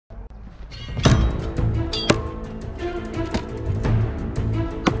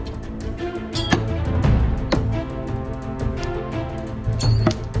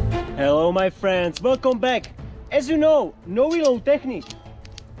Hello my friends, welcome back. As you know, no reload technique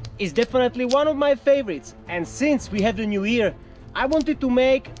is definitely one of my favorites, and since we have the new year, I wanted to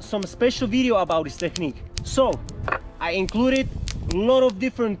make some special video about this technique. So I included a lot of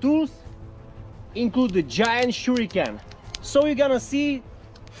different tools, include the giant Shuriken. So you're gonna see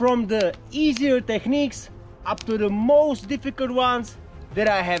from the easier techniques up to the most difficult ones that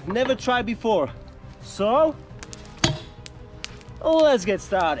I have never tried before. So let's get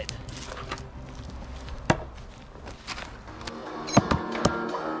started.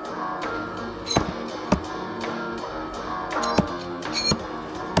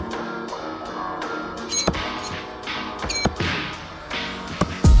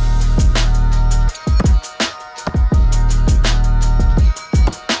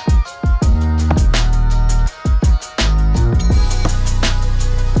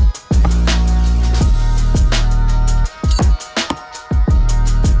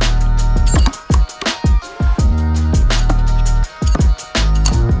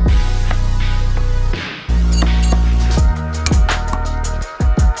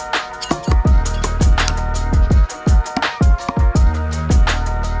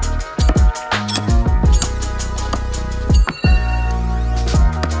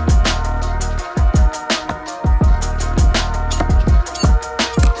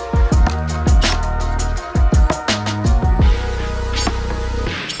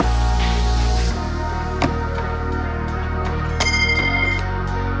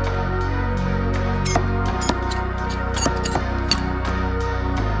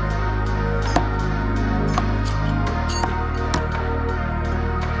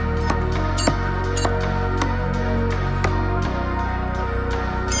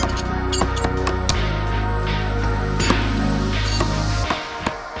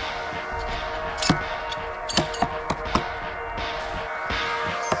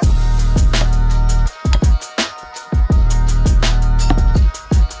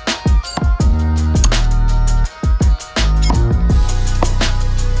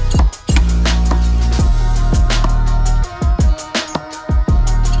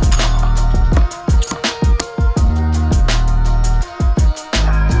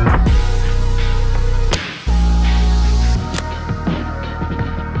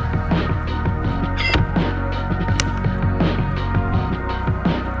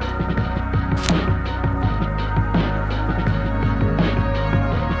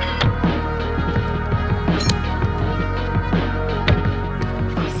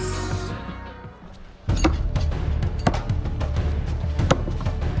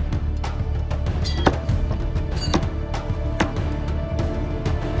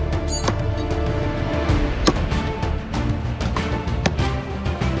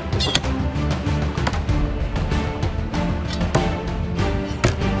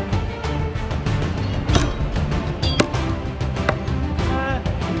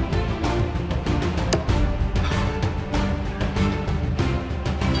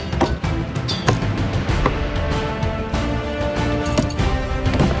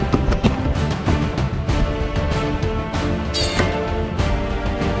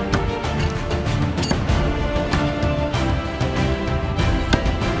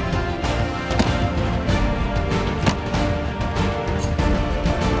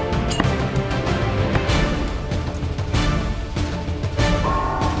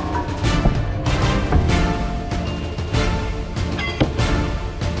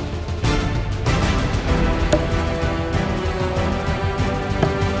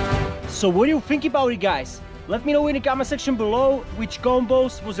 So what do you think about it, guys? Let me know in the comment section below which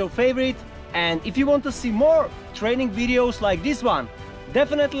combos was your favorite, and if you want to see more training videos like this one,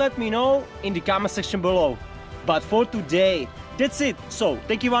 definitely let me know in the comment section below. But for today, that's it. So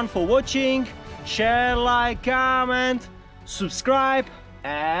thank you everyone for watching. Share, like, comment, subscribe,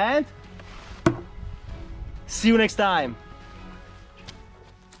 and see you next time.